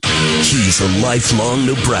He's a lifelong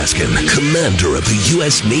Nebraskan, commander of the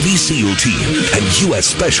U.S. Navy SEAL Team and U.S.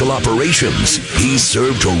 Special Operations. He's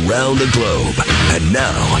served around the globe and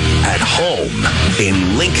now at home in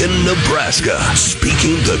Lincoln, Nebraska,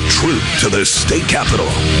 speaking the truth to the state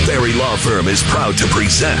capitol. Barry Law Firm is proud to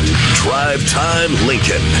present Drive Time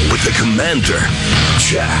Lincoln with the commander,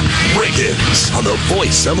 Jack Riggins, on the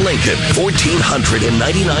voice of Lincoln,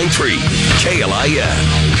 1499.3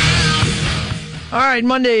 KLIN. All right,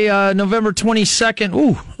 Monday, November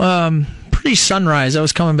 22nd. Pretty sunrise. I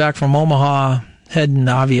was coming back from Omaha, heading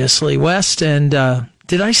obviously west, and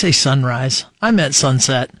did I say sunrise? I meant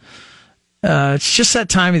sunset. It's just that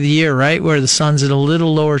time of the year, right, where the sun's at a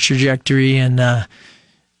little lower trajectory, and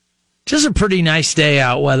just a pretty nice day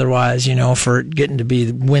out weather-wise, for it getting to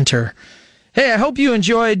be winter. Hey, I hope you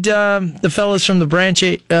enjoyed the fellas from the Branch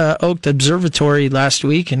Oak Observatory last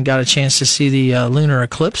week and got a chance to see the lunar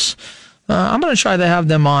eclipse. I'm going to try to have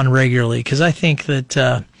them on regularly because I think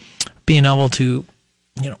that being able to,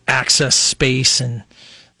 access space and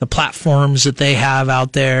the platforms that they have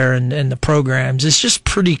out there and the programs is just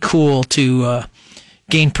pretty cool to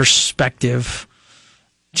gain perspective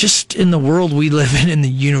just in the world we live in the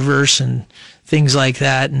universe and things like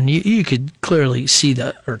that, and you could clearly see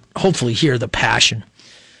or hopefully hear the passion.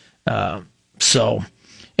 So,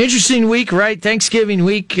 interesting week, right? Thanksgiving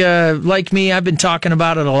week. Like me, I've been talking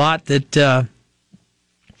about it a lot. That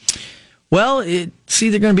it's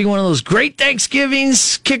either going to be one of those great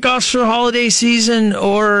Thanksgivings, kickoffs for the holiday season,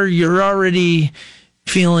 or you're already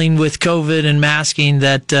feeling with COVID and masking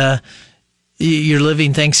that you're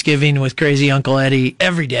living Thanksgiving with crazy Uncle Eddie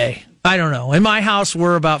every day. I don't know. In my house,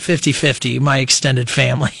 we're about 50-50, my extended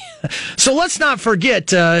family. So let's not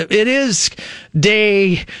forget, it is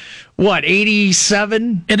day,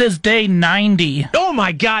 87? It is day 90. Oh,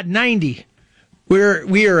 my God, 90.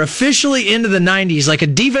 We are officially into the 90s, like a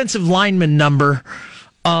defensive lineman number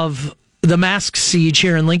of the mask siege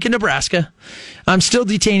here in Lincoln, Nebraska. I'm still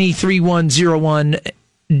detainee 3101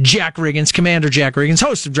 Jack Riggins, Commander Jack Riggins,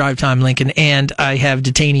 host of Drive Time Lincoln, and I have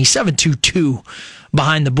detainee 722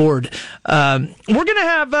 behind the board. We're going to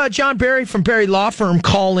have John Barry from Barry Law Firm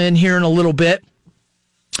call in here in a little bit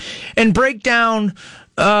and break down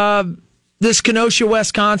this Kenosha,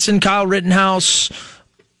 Wisconsin, Kyle Rittenhouse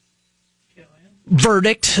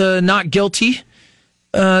verdict, not guilty,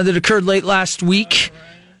 that occurred late last week.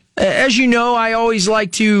 As you know, I always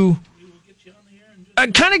like to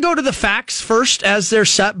kind of go to the facts first as they're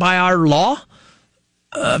set by our law.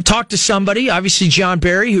 Talk to somebody, obviously John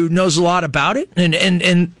Barry, who knows a lot about it,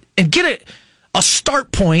 and get a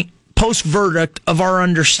start point post-verdict of our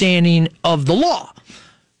understanding of the law.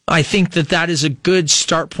 I think that is a good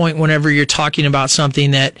start point whenever you're talking about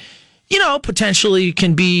something that, potentially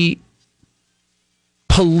can be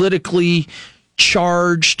politically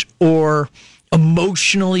charged or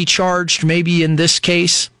emotionally charged, maybe in this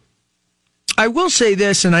case. I will say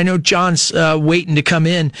this, and I know John's waiting to come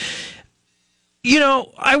in.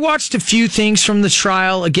 I watched a few things from the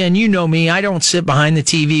trial. Again, you know me. I don't sit behind the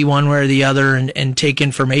TV one way or the other and take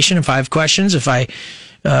information. If I have questions, if I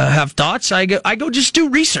have thoughts, I go just do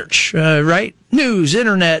research, right? News,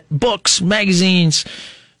 internet, books, magazines,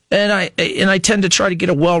 and I tend to try to get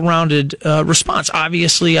a well-rounded response.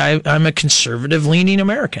 Obviously, I'm a conservative-leaning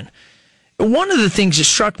American. One of the things that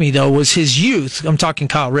struck me, though, was his youth. I'm talking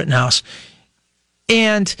Kyle Rittenhouse.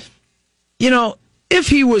 And, if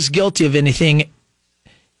he was guilty of anything,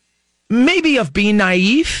 maybe of being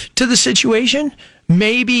naive to the situation,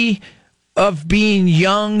 maybe of being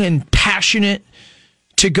young and passionate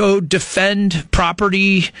to go defend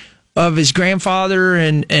property of his grandfather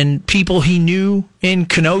and people he knew in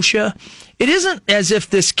Kenosha. It isn't as if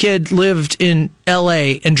this kid lived in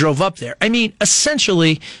L.A. and drove up there. I mean,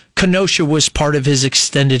 essentially, Kenosha was part of his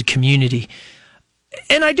extended community.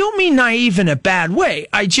 And I don't mean naive in a bad way.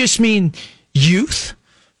 I just mean youth,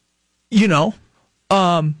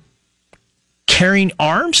 carrying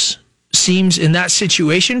arms seems in that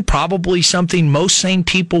situation probably something most sane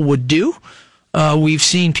people would do. We've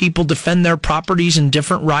seen people defend their properties in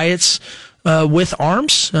different riots with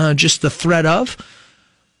arms, just the threat of.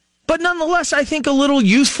 But nonetheless, I think a little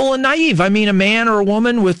youthful and naive. I mean, a man or a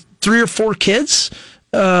woman with 3 or 4 kids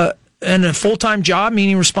and a full-time job,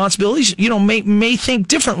 meaning responsibilities, may think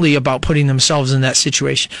differently about putting themselves in that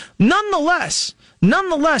situation. Nonetheless,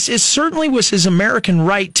 it certainly was his American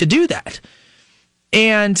right to do that.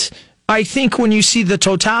 And I think when you see the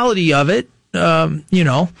totality of it, in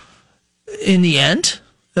the end,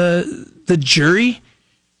 the jury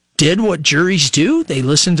did what juries do. They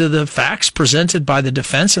listened to the facts presented by the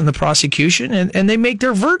defense and the prosecution, and they make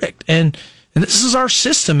their verdict. And this is our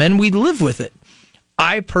system, and we live with it.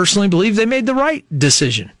 I personally believe they made the right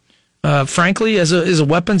decision. Frankly, as a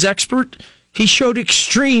weapons expert, he showed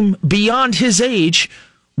extreme, beyond his age,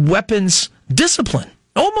 weapons discipline.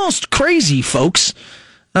 Almost crazy, folks.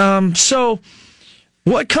 So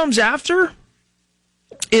what comes after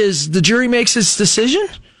is the jury makes its decision.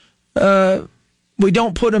 We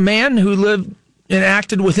don't put a man who lived and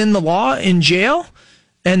acted within the law in jail,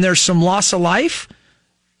 and there's some loss of life.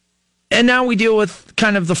 And now we deal with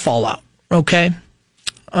kind of the fallout, okay?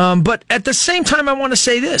 But at the same time, I want to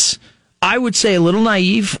say this. I would say a little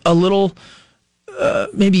naive, a little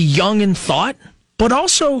maybe young in thought, but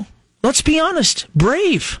also, let's be honest,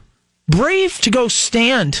 brave. Brave to go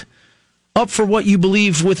stand up for what you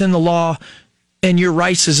believe within the law and your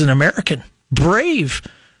rights as an American. Brave.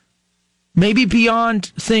 Maybe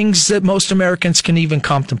beyond things that most Americans can even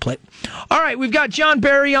contemplate. All right, we've got John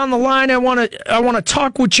Barry on the line. I want to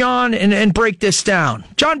talk with John and break this down.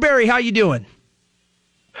 John Barry, how you doing?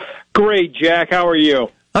 Great, Jack. How are you?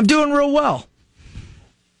 I'm doing real well.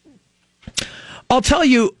 I'll tell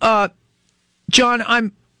you, John,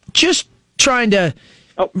 I'm just trying to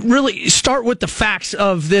really start with the facts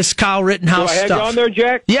of this Kyle Rittenhouse stuff. Do I have you on there,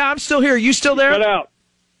 Jack? Yeah, I'm still here. You still there? Cut out.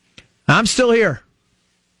 I'm still here.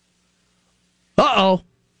 Uh-oh.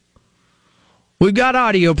 We've got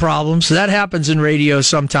audio problems. That happens in radio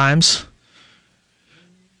sometimes.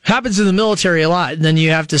 Happens in the military a lot. And then you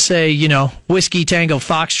have to say, Whiskey Tango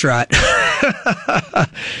Foxtrot.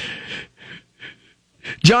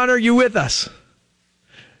 John, are you with us?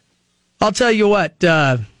 I'll tell you what.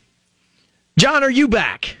 John, are you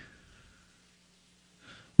back?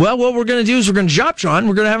 Well, what we're going to do is we're going to drop John.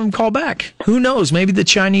 We're going to have him call back. Who knows? Maybe the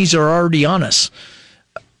Chinese are already on us.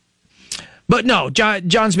 But no,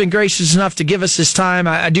 John's been gracious enough to give us his time.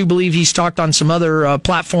 I do believe he's talked on some other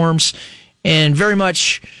platforms, and very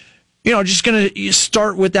much, just going to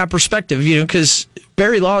start with that perspective, because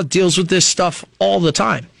Barry Law deals with this stuff all the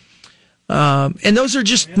time. And those are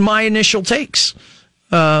just my initial takes.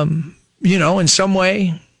 In some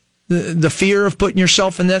way, the fear of putting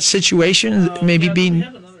yourself in that situation, maybe being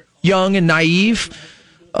young and naive.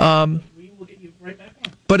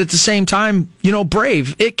 But at the same time,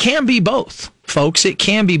 brave. It can be both, folks. It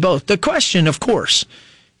can be both. The question, of course,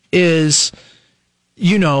 is,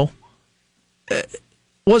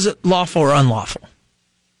 was it lawful or unlawful?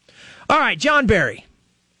 All right, John Barry,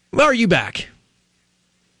 are you back?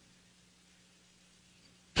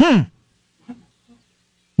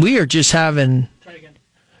 We are just having... Try again.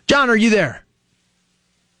 John, are you there?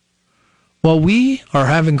 Well, we are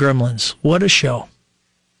having gremlins. What a show.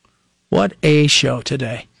 What a show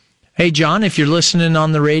today. Hey, John, if you're listening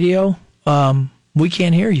on the radio, we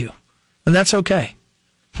can't hear you. And that's okay.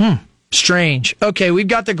 Strange. Okay, we've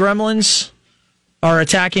got the gremlins are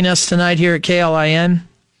attacking us tonight here at KLIN.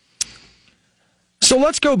 So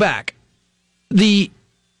let's go back. The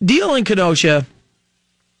deal in Kenosha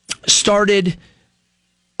started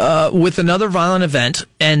with another violent event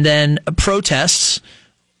and then protests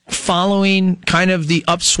following kind of the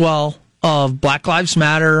upswell of Black Lives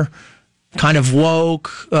Matter, kind of woke,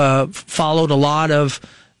 followed a lot of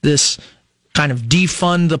this kind of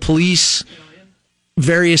defund the police,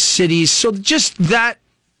 various cities. So just that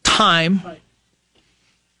time,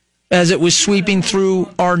 as it was sweeping through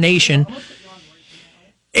our nation.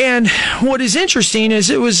 And what is interesting is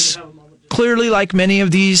it was clearly, like many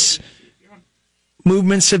of these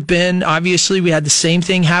movements have been, obviously we had the same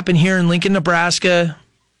thing happen here in Lincoln, Nebraska.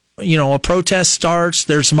 A protest starts,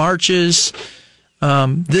 there's marches.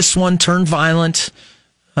 This one turned violent,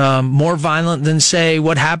 more violent than, say,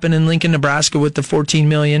 what happened in Lincoln, Nebraska with the 14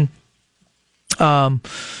 million. And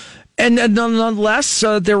nonetheless,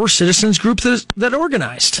 there were citizens groups that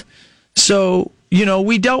organized. So,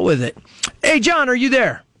 we dealt with it. Hey, John, are you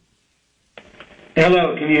there?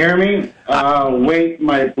 Hello, can you hear me? Wait,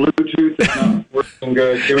 my Bluetooth is not working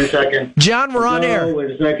good. Give me a second. John, we're on air.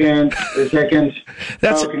 Wait a second.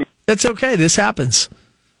 That's okay. This happens.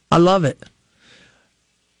 I love it.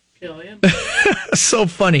 So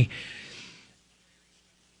funny.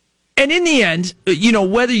 And in the end,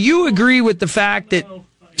 whether you agree with the fact that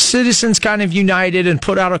citizens kind of united and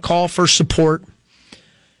put out a call for support,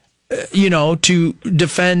 to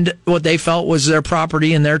defend what they felt was their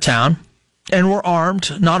property in their town, and were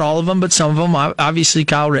armed, not all of them, but some of them, obviously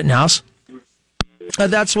Kyle Rittenhouse,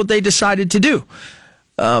 that's what they decided to do.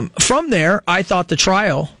 From there, I thought the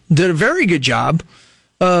trial did a very good job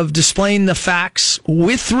of displaying the facts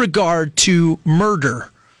with regard to murder,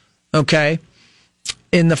 okay?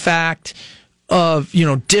 In the fact of,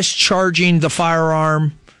 discharging the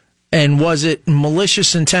firearm, and was it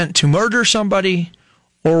malicious intent to murder somebody,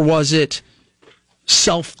 or was it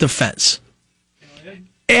self-defense?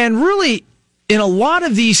 And really, in a lot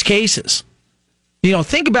of these cases,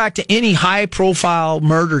 think back to any high-profile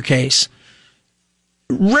murder case.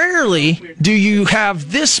 Rarely do you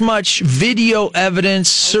have this much video evidence.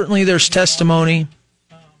 Certainly there's testimony.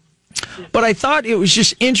 But I thought it was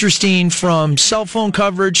just interesting from cell phone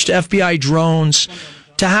coverage to FBI drones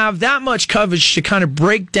to have that much coverage to kind of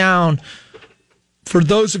break down, for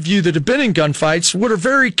those of you that have been in gunfights, what are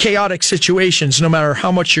very chaotic situations, no matter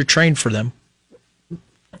how much you're trained for them.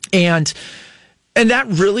 And that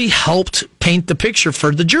really helped paint the picture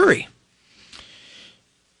for the jury.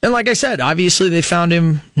 And like I said, obviously they found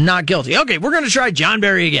him not guilty. Okay, we're going to try John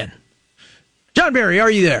Barry again. John Barry,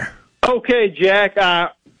 are you there? Okay, Jack.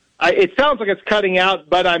 It sounds like it's cutting out,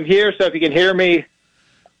 but I'm here, so if you can hear me.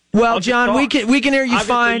 Well, John, we can hear you Obviously,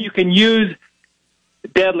 fine. You can use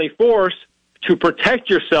deadly force to protect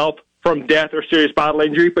yourself from death or serious bodily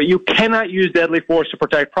injury, but you cannot use deadly force to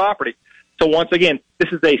protect property. So once again,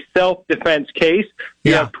 this is a self-defense case.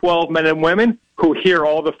 You have 12 men and women who hear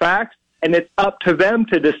all the facts, and it's up to them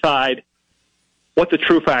to decide what the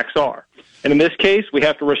true facts are. And in this case, we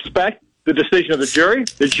have to respect the decision of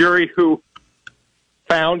the jury who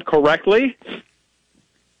found correctly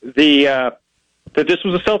that this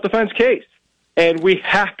was a self-defense case. And we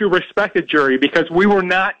have to respect the jury because we were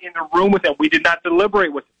not in the room with them. We did not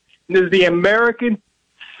deliberate with them. And this is the American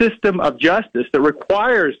system of justice that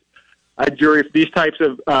requires a jury for these types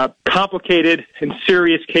of complicated and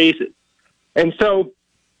serious cases. And so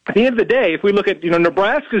at the end of the day, if we look at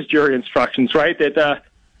Nebraska's jury instructions, right, that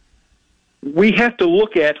we have to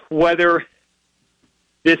look at whether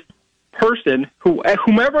this person,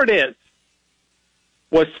 whomever it is,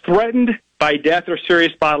 was threatened by death or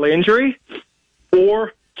serious bodily injury,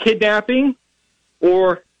 or kidnapping,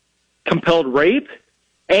 or compelled rape,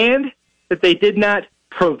 and that they did not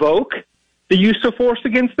provoke the use of force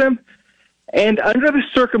against them. And under the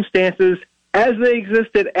circumstances as they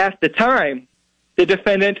existed at the time, the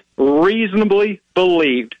defendant reasonably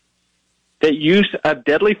believed that use of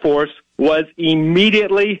deadly force was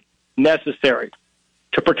immediately necessary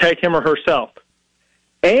to protect him or herself.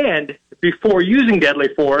 And before using deadly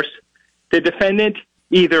force, the defendant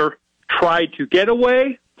either tried to get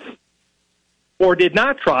away or did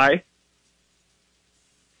not try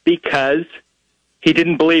because he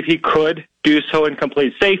didn't believe he could do so in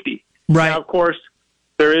complete safety. Right. Now, of course,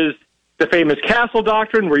 there is the famous Castle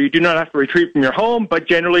Doctrine where you do not have to retreat from your home, but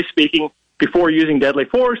generally speaking, before using deadly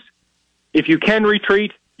force, if you can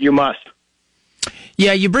retreat, you must.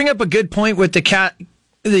 Yeah, you bring up a good point with the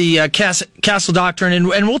Castle Doctrine,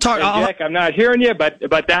 and we'll talk. Hey, Jack, I'm not hearing you, but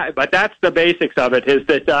that's the basics of it. Is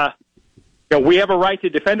that we have a right to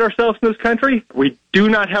defend ourselves in this country. We do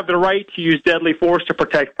not have the right to use deadly force to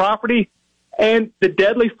protect property, and the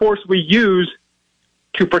deadly force we use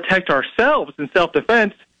to protect ourselves in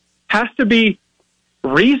self-defense has to be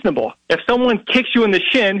reasonable. If someone kicks you in the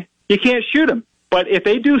shin, you can't shoot them. But if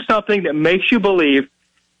they do something that makes you believe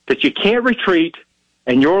that you can't retreat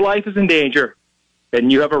and your life is in danger, then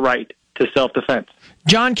you have a right to self-defense.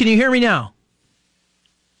 John, can you hear me now?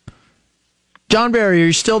 John Barry, are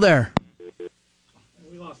you still there?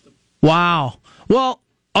 We lost him. Wow. Well,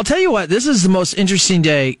 I'll tell you what, this is the most interesting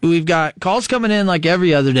day. We've got calls coming in like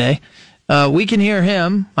every other day. We can hear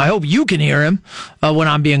him. I hope you can hear him when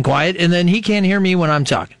I'm being quiet, and then he can't hear me when I'm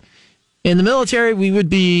talking. In the military, we would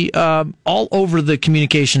be all over the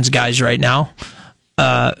communications guys right now,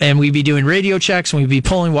 and we'd be doing radio checks, and we'd be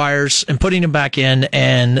pulling wires and putting them back in,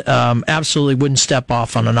 and absolutely wouldn't step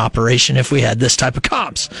off on an operation if we had this type of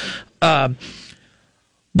comms.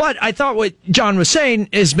 But I thought what John was saying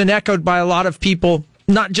has been echoed by a lot of people,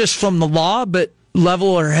 not just from the law, but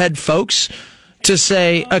level head folks, to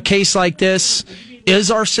say a case like this is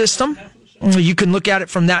our system. You can look at it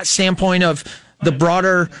from that standpoint of the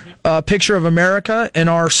broader picture of America and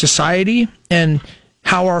our society and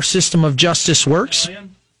how our system of justice works.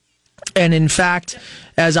 And in fact,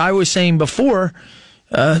 as I was saying before,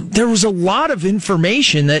 there was a lot of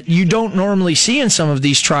information that you don't normally see in some of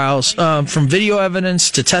these trials, from video evidence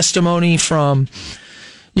to testimony from,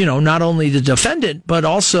 not only the defendant, but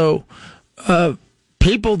also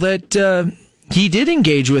people that he did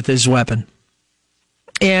engage with his weapon.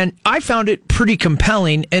 And I found it pretty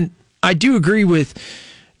compelling, and I do agree with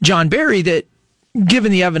John Barry that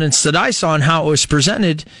given the evidence that I saw and how it was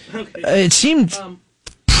presented, it seemed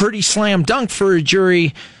pretty slam dunk for a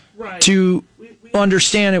jury to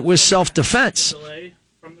understand it was self-defense.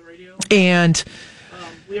 And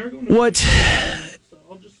what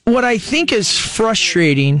I think is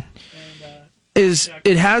frustrating is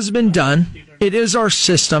it has been done. It is our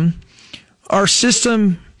system. Our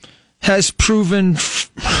system has proven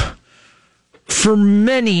for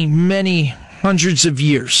many, many hundreds of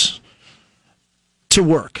years to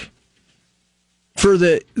work for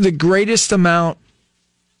the greatest amount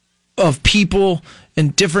of people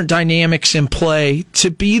and different dynamics in play to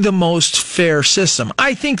be the most fair system.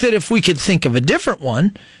 I think that if we could think of a different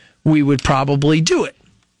one, we would probably do it.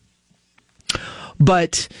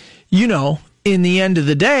 But, in the end of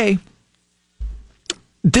the day,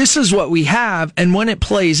 this is what we have, and when it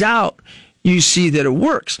plays out, you see that it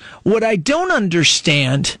works. What I don't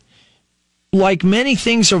understand, like many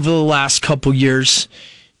things over the last couple years,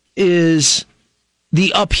 is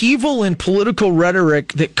the upheaval in political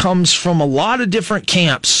rhetoric that comes from a lot of different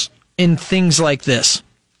camps in things like this.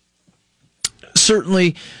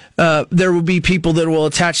 Certainly, there will be people that will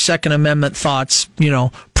attach Second Amendment thoughts,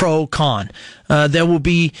 pro, con. There will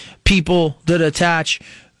be people that attach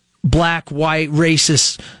black, white,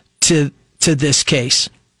 racist to this case.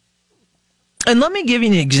 And let me give you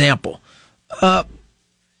an example.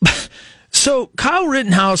 So Kyle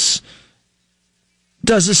Rittenhouse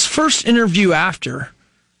does his first interview after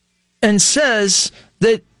and says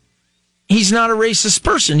that he's not a racist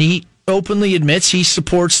person. He openly admits he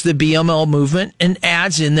supports the BLM movement and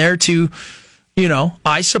adds in there to,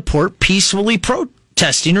 I support peacefully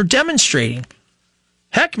protesting or demonstrating.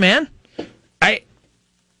 Heck, man,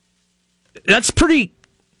 that's pretty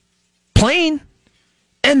plain.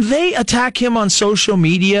 And they attack him on social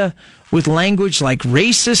media with language like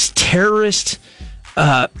racist, terrorist,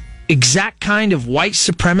 exact kind of white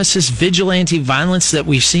supremacist vigilante violence that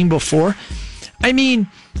we've seen before. I mean,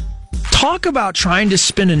 talk about trying to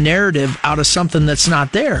spin a narrative out of something that's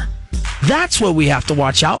not there. That's what we have to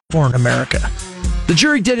watch out for in America. The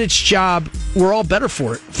jury did its job. We're all better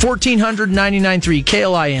for it. 1499.3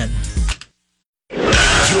 KLIN.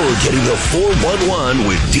 You're getting the 411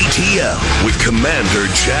 with DTL with Commander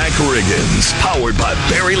Jack Riggins. Powered by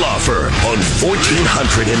Barry Law Firm on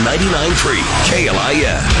 1499.3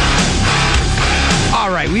 KLIN.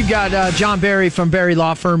 All right, we've got John Barry from Barry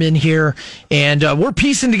Law Firm in here, and we're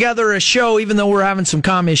piecing together a show even though we're having some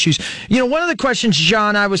comm issues. One of the questions,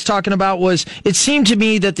 John, I was talking about was, it seemed to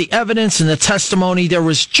me that the evidence and the testimony, there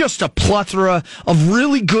was just a plethora of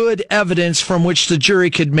really good evidence from which the jury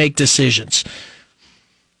could make decisions.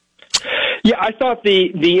 Yeah, I thought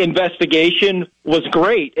the investigation was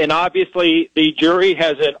great, and obviously the jury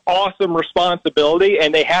has an awesome responsibility,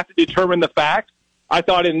 and they have to determine the facts. I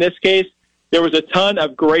thought in this case there was a ton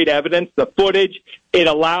of great evidence. The footage, it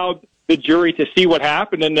allowed the jury to see what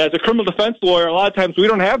happened, and as a criminal defense lawyer, a lot of times we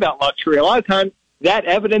don't have that luxury. A lot of times that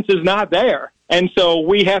evidence is not there, and so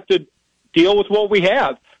we have to deal with what we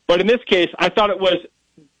have. But in this case, I thought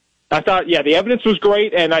the evidence was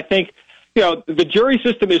great, and I think the jury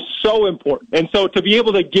system is so important. And so to be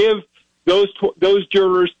able to give those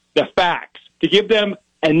jurors the facts, to give them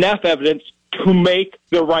enough evidence to make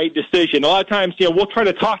the right decision. A lot of times, we'll try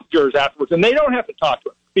to talk to jurors afterwards, and they don't have to talk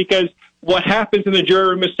to us because what happens in the jury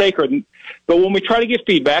room is sacred. But when we try to get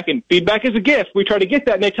feedback, and feedback is a gift, we try to get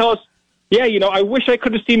that, and they tell us, I wish I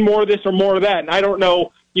could have seen more of this or more of that, and I don't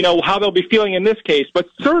know, how they'll be feeling in this case. But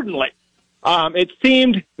certainly, it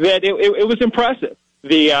seemed that it was impressive.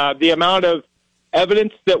 The amount of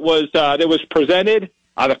evidence that was presented,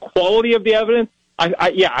 the quality of the evidence.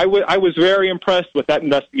 I was very impressed with that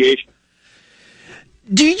investigation.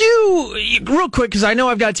 Do you, real quick, because I know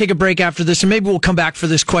I've got to take a break after this, and maybe we'll come back for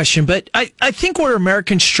this question, but I think where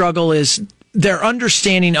Americans struggle is their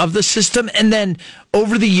understanding of the system, and then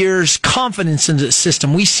over the years, confidence in the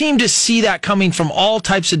system. We seem to see that coming from all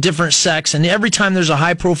types of different sects, and every time there's a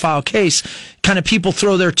high-profile case, kind of people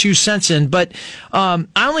throw their 2 cents in. But I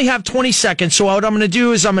only have 20 seconds, so what I'm going to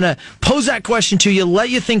do is I'm going to pose that question to you, let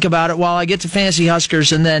you think about it while I get to Fantasy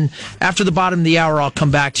Huskers, and then after the bottom of the hour, I'll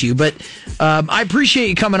come back to you. But I appreciate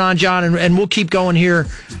you coming on, John, and we'll keep going here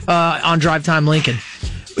on Drive Time Lincoln.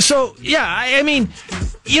 So, yeah, I mean,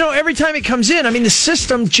 every time it comes in, the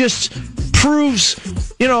system just proves,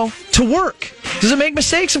 to work. Does it make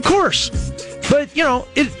mistakes? Of course. But,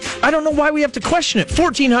 I don't know why we have to question it.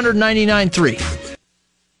 1499.3.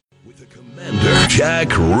 With the Commander Jack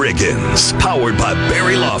Riggins, powered by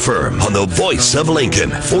Barry Law Firm on the voice of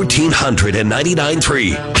Lincoln,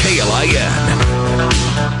 1499.3 KLIN.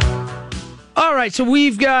 All right, so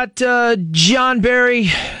we've got John Barry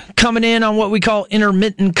coming in on what we call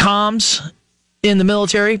intermittent comms in the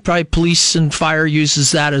military. Probably police and fire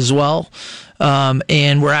uses that as well.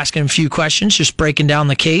 And we're asking a few questions, just breaking down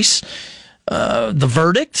the case, the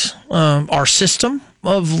verdict, our system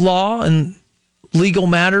of law and legal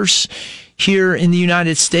matters here in the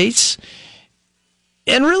United States.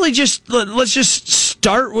 And really let's just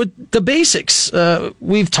start with the basics.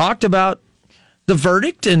 We've talked about the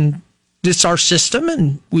verdict and it's our system,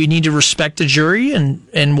 and we need to respect the jury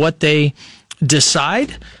and what they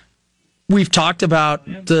decide. We've talked about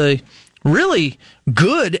the really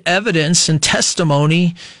good evidence and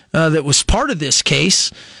testimony that was part of this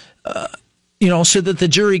case, so that the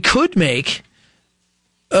jury could make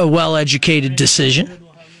a well-educated decision.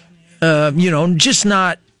 Just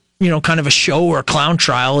not, kind of a show or clown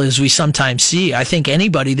trial as we sometimes see. I think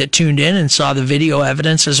anybody that tuned in and saw the video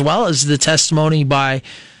evidence as well as the testimony by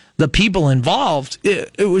the people involved,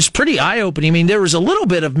 it was pretty eye-opening. I mean, there was a little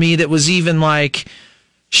bit of me that was even like,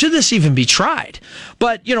 should this even be tried?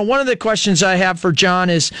 But, one of the questions I have for John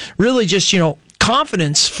is really just,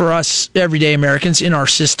 confidence for us everyday Americans in our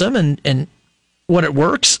system and what it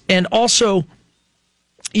works. And also,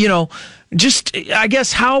 just, I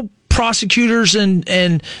guess, how prosecutors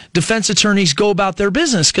and defense attorneys go about their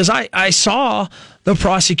business. Because I saw the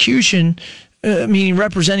prosecution, meaning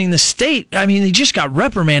representing the state. I mean, they just got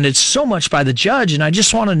reprimanded so much by the judge. And I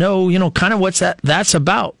just want to know, kind of what's that's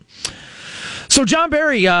about. So, John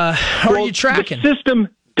Barry, how are you tracking? The system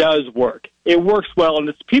does work. It works well, and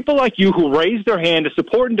it's people like you who raise their hand to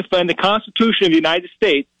support and defend the Constitution of the United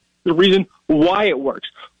States, the reason why it works.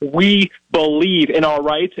 We believe in our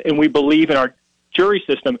rights, and we believe in our jury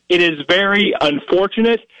system. It is very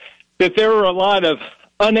unfortunate that there are a lot of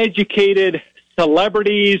uneducated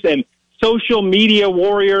celebrities and social media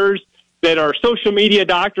warriors that are social media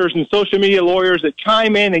doctors and social media lawyers that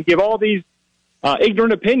chime in and give all these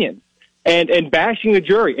ignorant opinions and bashing the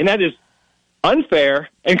jury. And that is unfair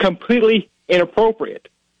and completely inappropriate.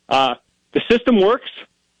 The system works,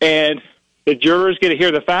 and the jurors get to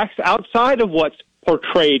hear the facts outside of what's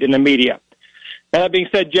portrayed in the media. That being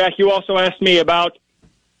said, Jack, you also asked me about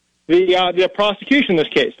the prosecution in this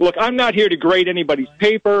case. Look, I'm not here to grade anybody's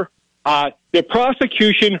paper. The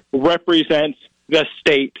prosecution represents the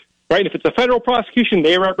state, right? If it's a federal prosecution,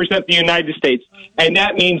 they represent the United States, and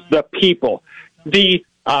that means the people. The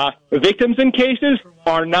victims in cases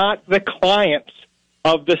are not the clients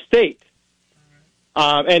of the state.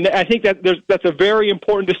 And I think that's a very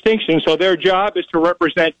important distinction. So their job is to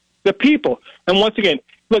represent the people. And once again,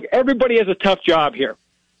 look, everybody has a tough job here,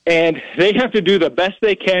 and they have to do the best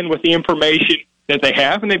they can with the information that they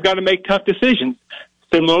have, and they've got to make tough decisions.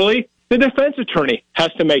 Similarly, the defense attorney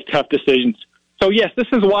has to make tough decisions. So, yes, this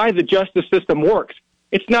is why the justice system works.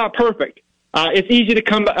 It's not perfect. It's easy to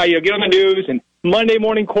come, get on the news and Monday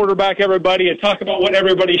morning quarterback everybody and talk about what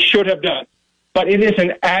everybody should have done. But it is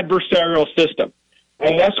an adversarial system,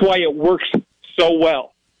 and that's why it works so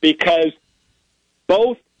well, because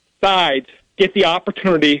both sides get the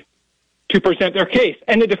opportunity to present their case.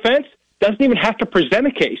 And the defense doesn't even have to present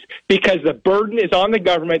a case because the burden is on the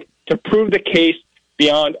government to prove the case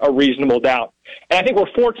beyond a reasonable doubt. And I think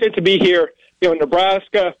we're fortunate to be here, in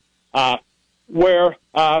Nebraska, where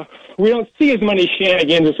we don't see as many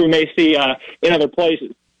shenanigans as we may see in other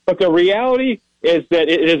places. But the reality is that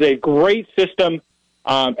it is a great system,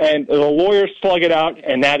 and the lawyers slug it out,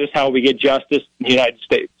 and that is how we get justice in the United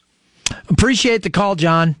States. Appreciate the call,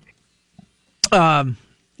 John.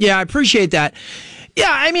 Yeah, I appreciate that. Yeah,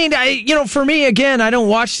 I mean, for me, again, I don't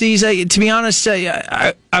watch these. To be honest,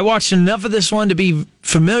 I watched enough of this one to be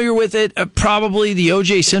familiar with it. Probably the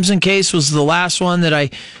O.J. Simpson case was the last one that I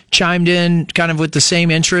chimed in kind of with the same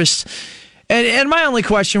interest. And my only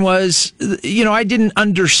question was, I didn't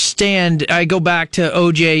understand. I go back to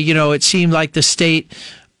O.J., it seemed like the state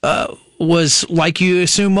was, like you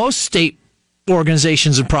assume most state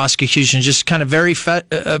organizations and prosecutions, just kind of very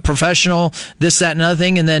professional, this, that, and other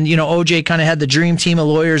thing. And then, OJ kind of had the dream team of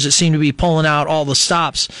lawyers that seemed to be pulling out all the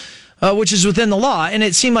stops, which is within the law. And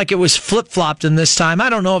it seemed like it was flip-flopped in this time. I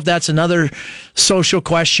don't know if that's another social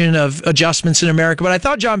question of adjustments in America, but I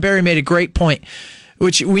thought John Barry made a great point,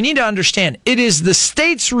 which we need to understand. It is the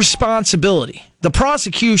state's responsibility, the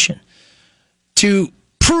prosecution, to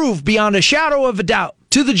prove beyond a shadow of a doubt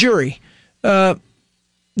to the jury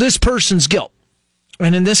this person's guilt.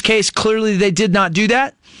 And in this case, clearly they did not do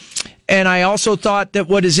that. And I also thought that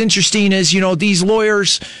what is interesting is, these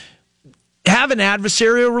lawyers have an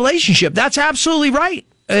adversarial relationship. That's absolutely right.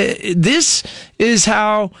 This is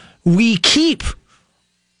how we keep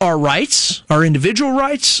our rights, our individual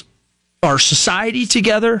rights, our society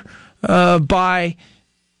together, by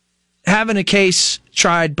having a case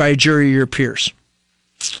tried by a jury of your peers.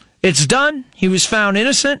 It's done. He was found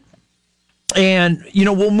innocent. And,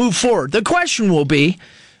 we'll move forward. The question will be,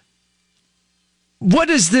 what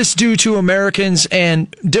does this do to Americans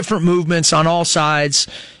and different movements on all sides?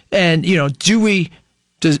 And, do we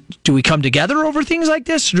come together over things like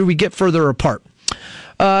this, or do we get further apart?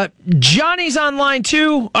 Johnny's on line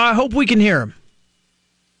 2. I hope we can hear him.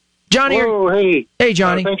 Johnny. Oh, hey. Hey,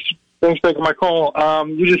 Johnny. Thanks for taking my call.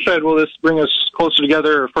 You just said, will this bring us closer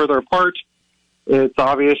together or further apart? It's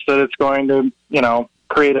obvious that it's going to,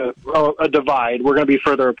 create a divide. We're going to be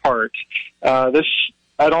further apart.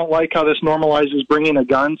 I don't like how this normalizes bringing a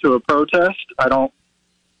gun to a protest. I don't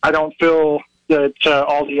feel that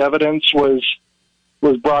all the evidence was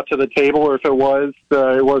brought to the table, or if it was,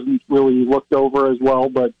 it wasn't really looked over as well.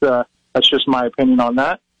 But that's just my opinion on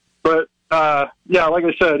that. But like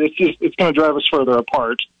I said, it's going to drive us further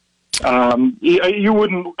apart. I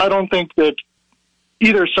don't think that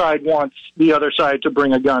either side wants the other side to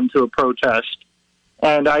bring a gun to a protest.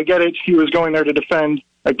 And I get it, he was going there to defend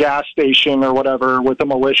a gas station or whatever with a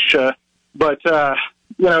militia. But,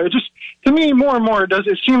 it just, to me, more and more,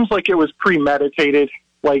 it seems like it was premeditated.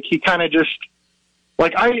 Like, he kind of just,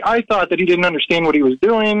 like, I thought that he didn't understand what he was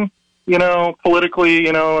doing,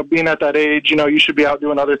 politically, being at that age, you should be out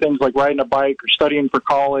doing other things like riding a bike or studying for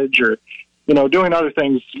college or, doing other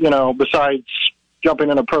things, besides jumping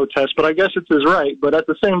in a protest. But I guess it's his right. But at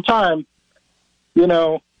the same time,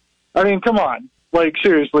 come on. Like,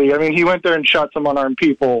 seriously, he went there and shot some unarmed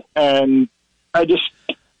people. And I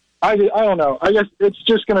don't know. I guess it's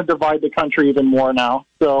just going to divide the country even more now.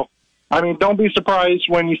 So, don't be surprised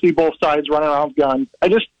when you see both sides running around with guns. I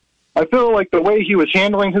feel like the way he was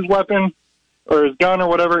handling his weapon or his gun or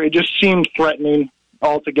whatever, it just seemed threatening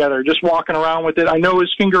altogether. Just walking around with it. I know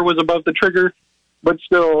his finger was above the trigger, but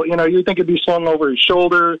still, you'd think it'd be slung over his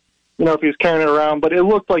shoulder, if he was carrying it around. But it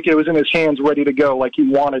looked like it was in his hands ready to go, like he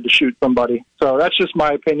wanted to shoot somebody. So that's just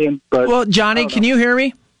my opinion. But well, Johnny, can you hear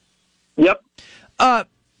me? Yep.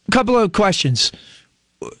 Couple of questions.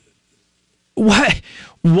 Why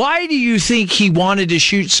do you think he wanted to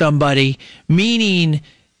shoot somebody, meaning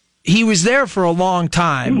he was there for a long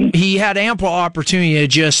time? He had ample opportunity to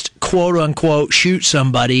just, quote-unquote, shoot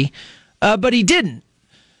somebody, but he didn't.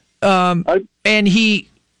 And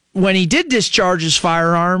when he did discharge his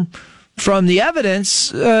firearm, from the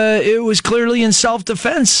evidence, it was clearly in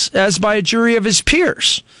self-defense, as by a jury of his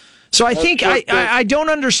peers. So I think I don't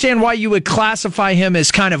understand why you would classify him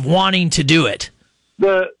as kind of wanting to do it.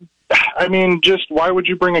 Just why would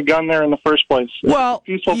you bring a gun there in the first place? Well,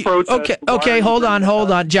 peaceful protest. Okay, hold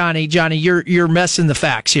on, Johnny, you're messing the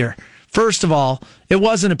facts here. First of all, it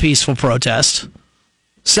wasn't a peaceful protest.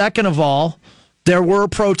 Second of all, there were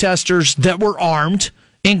protesters that were armed,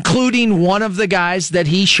 including one of the guys that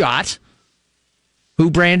he shot, who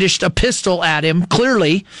brandished a pistol at him.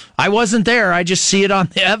 Clearly, I wasn't there. I just see it on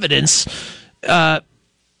the evidence. And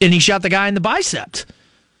he shot the guy in the bicep.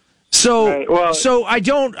 So,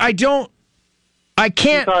 I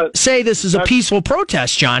can't say this is a peaceful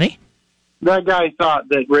protest, Johnny. That guy thought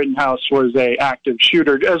that Rittenhouse was a active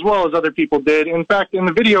shooter, as well as other people did. In fact, in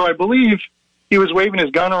the video, I believe he was waving his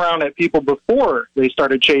gun around at people before they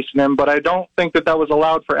started chasing him. But I don't think that was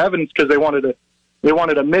allowed for evidence because they wanted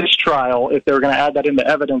a mistrial if they were going to add that into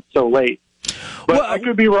evidence so late. But I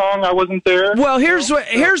could be wrong. I wasn't there. Well, here's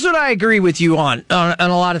what I agree with you on a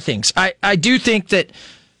lot of things. I do think that,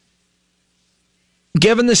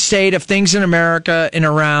 given the state of things in America and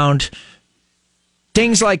around,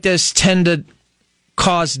 things like this tend to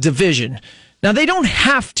cause division. Now, they don't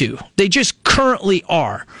have to. They just currently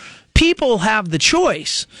are. People have the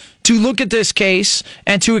choice to look at this case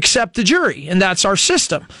and to accept the jury, and that's our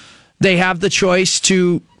system. They have the choice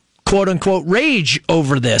to, quote-unquote, rage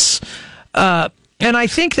over this. And I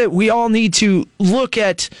think that we all need to look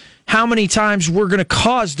at how many times we're going to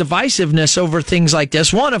cause divisiveness over things like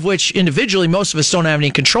this, one of which individually most of us don't have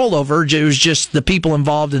any control over. It was just the people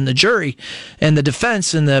involved in the jury and the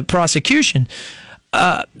defense and the prosecution.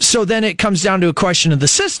 So then it comes down to a question of the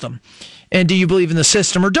system. And do you believe in the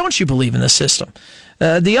system or don't you believe in the system?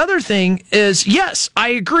 The other thing is, yes, I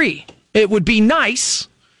agree. It would be nice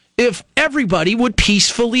if everybody would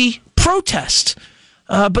peacefully protest.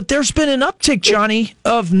 But there's been an uptick, Johnny,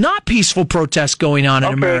 of not peaceful protests going on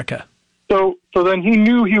in America. So then he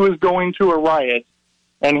knew he was going to a riot,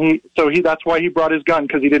 and that's why he brought his gun,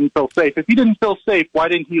 because he didn't feel safe. If he didn't feel safe, why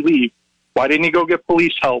didn't he leave? Why didn't he go get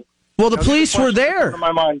police help? Well, the police were there.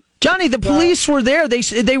 My mind. Johnny, the police were there.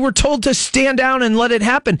 They were told to stand down and let it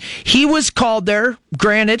happen. He was called there.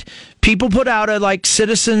 Granted, people put out a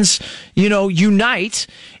citizens, unite.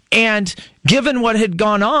 And given what had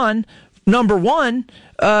gone on, number one,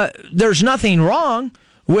 there's nothing wrong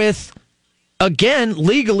with, again,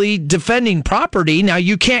 legally defending property. Now,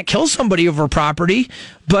 you can't kill somebody over property,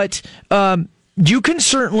 but you can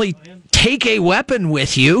certainly take a weapon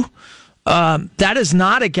with you. That is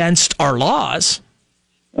not against our laws.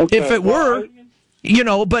 Okay. If it were,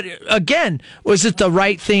 but again, was it the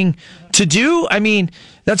right thing to do? I mean,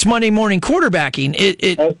 that's Monday morning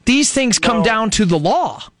quarterbacking. These things come down to the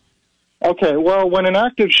law. Okay, well, when an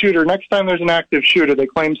active shooter, next time there's an active shooter, they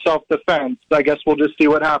claim self-defense. I guess we'll just see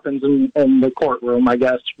what happens in the courtroom, I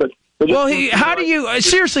guess. But well, how do you,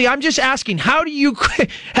 seriously, I'm just asking, how do you,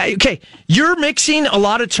 okay, you're mixing a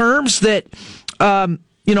lot of terms that, I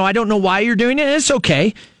don't know why you're doing it. It's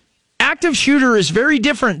okay. Active shooter is very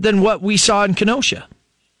different than what we saw in Kenosha.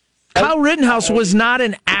 Kyle Rittenhouse was not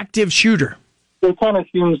an active shooter. It kind of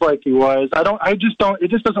seems like he was. It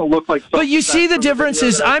just doesn't look like. But you see the difference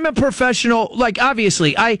is I'm a professional, like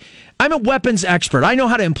obviously I'm a weapons expert. I know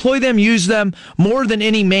how to employ them, use them more than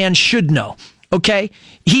any man should know. Okay?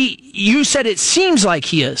 You said it seems like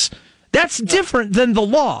he is. That's different than the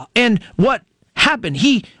law. And what happened?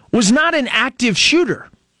 He was not an active shooter.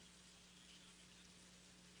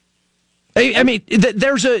 I mean,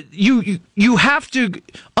 there's you have to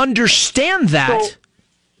understand that.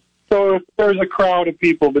 So if there's a crowd of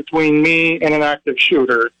people between me and an active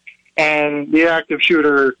shooter, and the active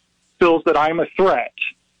shooter feels that I'm a threat,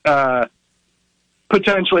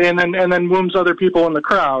 potentially, and then wounds other people in the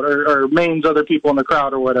crowd or maims other people in the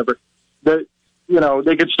crowd or whatever, that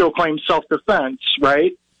they could still claim self-defense,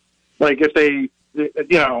 right? Like if they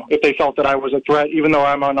felt that I was a threat, even though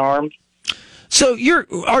I'm unarmed. So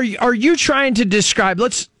are you trying to describe?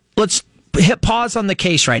 Let's hit pause on the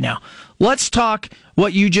case right now. Let's talk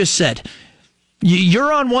what you just said.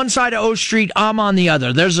 You're on one side of O Street, I'm on the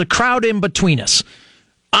other. There's a crowd in between us.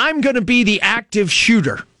 I'm going to be the active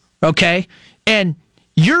shooter, okay? And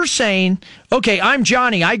you're saying, okay, I'm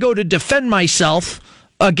Johnny. I go to defend myself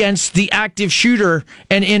against the active shooter,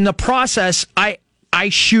 and in the process, I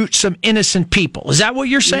shoot some innocent people. Is that what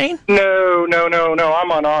you're saying? No.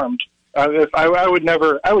 I'm unarmed. I would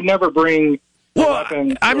never bring. Well,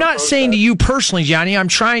 I'm not saying to you personally, Johnny. I'm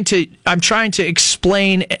trying to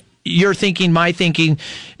explain your thinking, my thinking.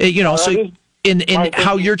 In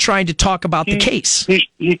how you're trying to talk about the case.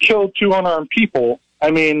 He killed 2 unarmed people.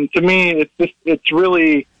 I mean, to me, it's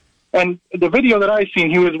really. And the video that I've seen,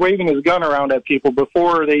 he was waving his gun around at people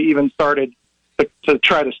before they even started to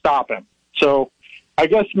try to stop him. So I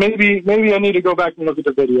guess maybe I need to go back and look at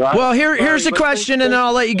the video. Well, here's the question, and then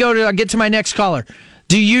I'll let you go. I'll get to my next caller.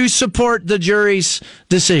 Do you support the jury's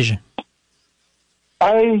decision?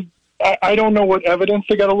 I don't know what evidence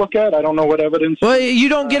they got to look at. I don't know what evidence. Well, you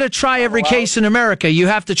don't get to try every case in America. You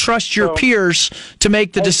have to trust your peers to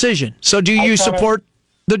make the decision. So do you support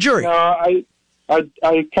the jury? No,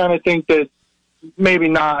 I kind of think that maybe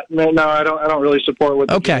not. No, I don't really support what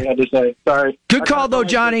the jury had to say. Sorry. Good call, though,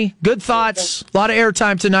 Johnny. Good thoughts. A lot of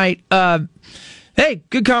airtime tonight. Hey,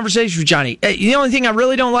 good conversation with Johnny. The only thing I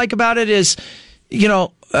really don't like about it is,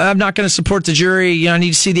 I'm not going to support the jury. I need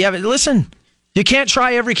to see the evidence. Listen, you can't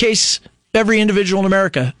try every case, every individual in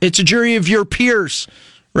America. It's a jury of your peers,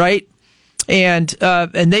 right? And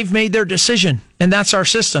they've made their decision, and that's our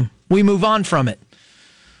system. We move on from it.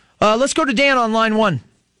 Let's go to Dan on line 1.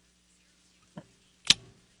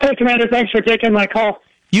 Hey, Commander, thanks for taking my call.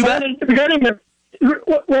 You bet. Regarding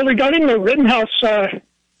the Rittenhouse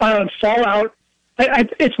fallout,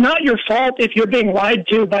 it's not your fault if you're being lied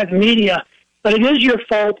to by the media, but it is your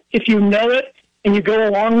fault if you know it and you go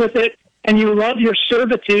along with it and you love your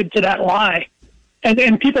servitude to that lie.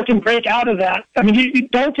 And people can break out of that. I mean, you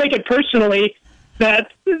don't take it personally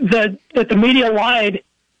that the media lied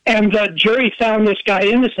and the jury found this guy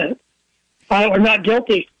innocent or not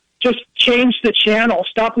guilty. Just change the channel.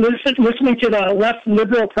 Stop listening to the left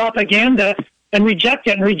liberal propaganda and reject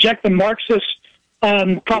it and reject the Marxist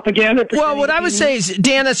propaganda. Well, what I would say is,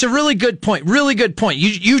 Dan, that's a really good point. Really good point.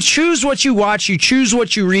 You choose what you watch, you choose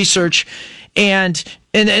what you research, and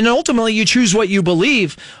ultimately you choose what you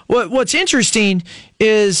believe. What's interesting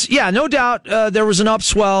is, no doubt there was an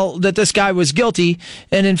upswell that this guy was guilty,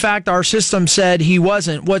 and in fact our system said he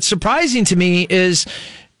wasn't. What's surprising to me is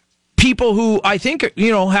people who I think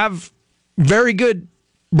have very good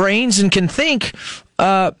brains and can think,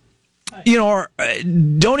 don't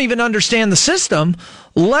even understand the system,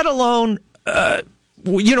 let alone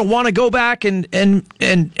want to go back and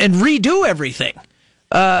redo everything.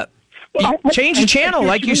 Change the channel,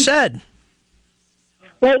 like you said.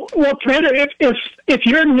 Well, Commander, if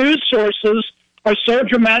your news sources are so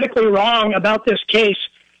dramatically wrong about this case,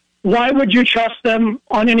 why would you trust them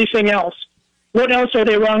on anything else? What else are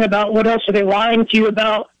they wrong about? What else are they lying to you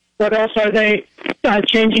about? What else are they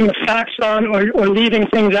changing the facts on or leaving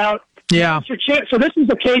things out? Yeah. So this is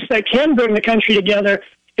a case that can bring the country together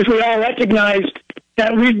if we all recognize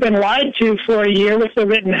that we've been lied to for a year with the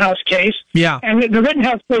Rittenhouse case. Yeah. And the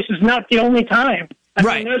Rittenhouse case is not the only time. I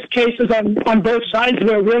mean, there's cases on both sides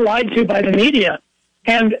where we're lied to by the media.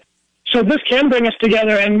 And so this can bring us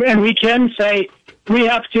together, and we can say we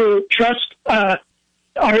have to trust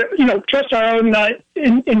trust our own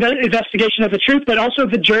investigation of the truth, but also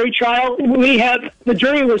the jury trial. The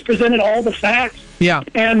jury was presented all the facts. Yeah.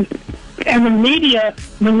 And the media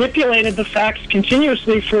manipulated the facts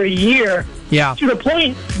continuously for a year. Yeah. To the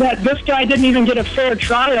point that this guy didn't even get a fair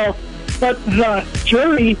trial, but the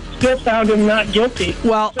jury still found him not guilty.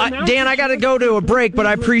 Well, Dan, I got to go to a break, but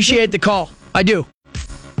I appreciate the call. I do.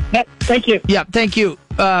 Thank you. Yeah, thank you.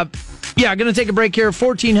 Going to take a break here.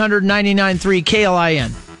 1499.3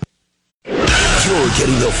 KLIN. You're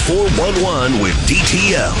getting the 411 with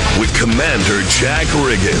DTL with Commander Jack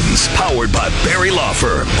Riggins. Powered by Barry Law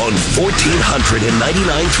Firm on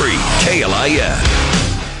 1499.3 KLIN.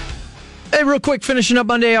 Hey, real quick, finishing up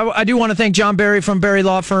Monday, I do want to thank John Barry from Barry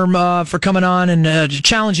Law Firm for coming on and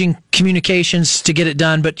challenging communications to get it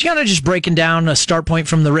done. But kind of just breaking down a start point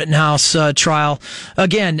from the Rittenhouse trial.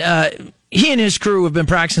 Again, he and his crew have been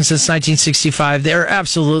practicing since 1965. They're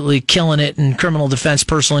absolutely killing it in criminal defense,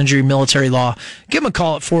 personal injury, military law. Give them a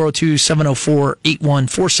call at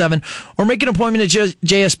 402-704-8147 or make an appointment at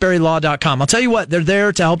jsbarrylaw.com. I'll tell you what, they're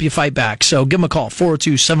there to help you fight back. So give them a call,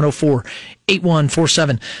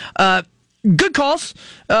 402-704-8147. Good calls.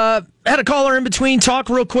 Had a caller in between talk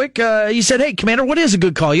real quick. He said, hey, Commander, what is a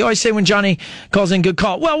good call? You always say when Johnny calls in good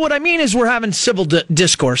call. Well, what I mean is we're having civil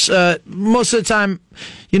discourse. Most of the time,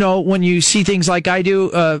 when you see things like I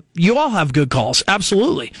do, you all have good calls.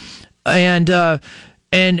 Absolutely. And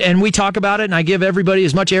we talk about it, and I give everybody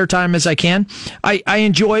as much airtime as I can. I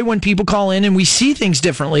enjoy when people call in and we see things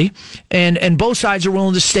differently, and both sides are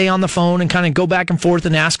willing to stay on the phone and kind of go back and forth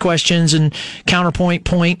and ask questions and counterpoint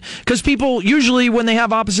point. Because people usually, when they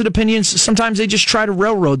have opposite opinions, sometimes they just try to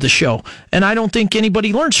railroad the show, and I don't think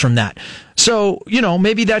anybody learns from that. So,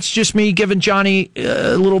 maybe that's just me giving Johnny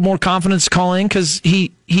a little more confidence to call in because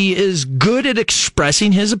he is good at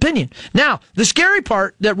expressing his opinion. Now, the scary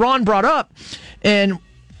part that Ron brought up, and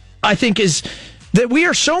I think is that we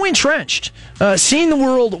are so entrenched, seeing the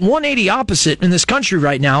world 180 opposite in this country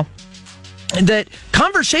right now, that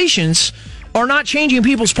conversations are not changing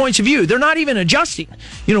people's points of view. They're not even adjusting.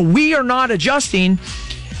 We are not adjusting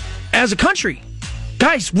as a country.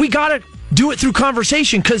 Guys, we got to do it through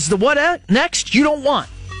conversation because the what next you don't want.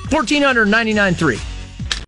 1499.3.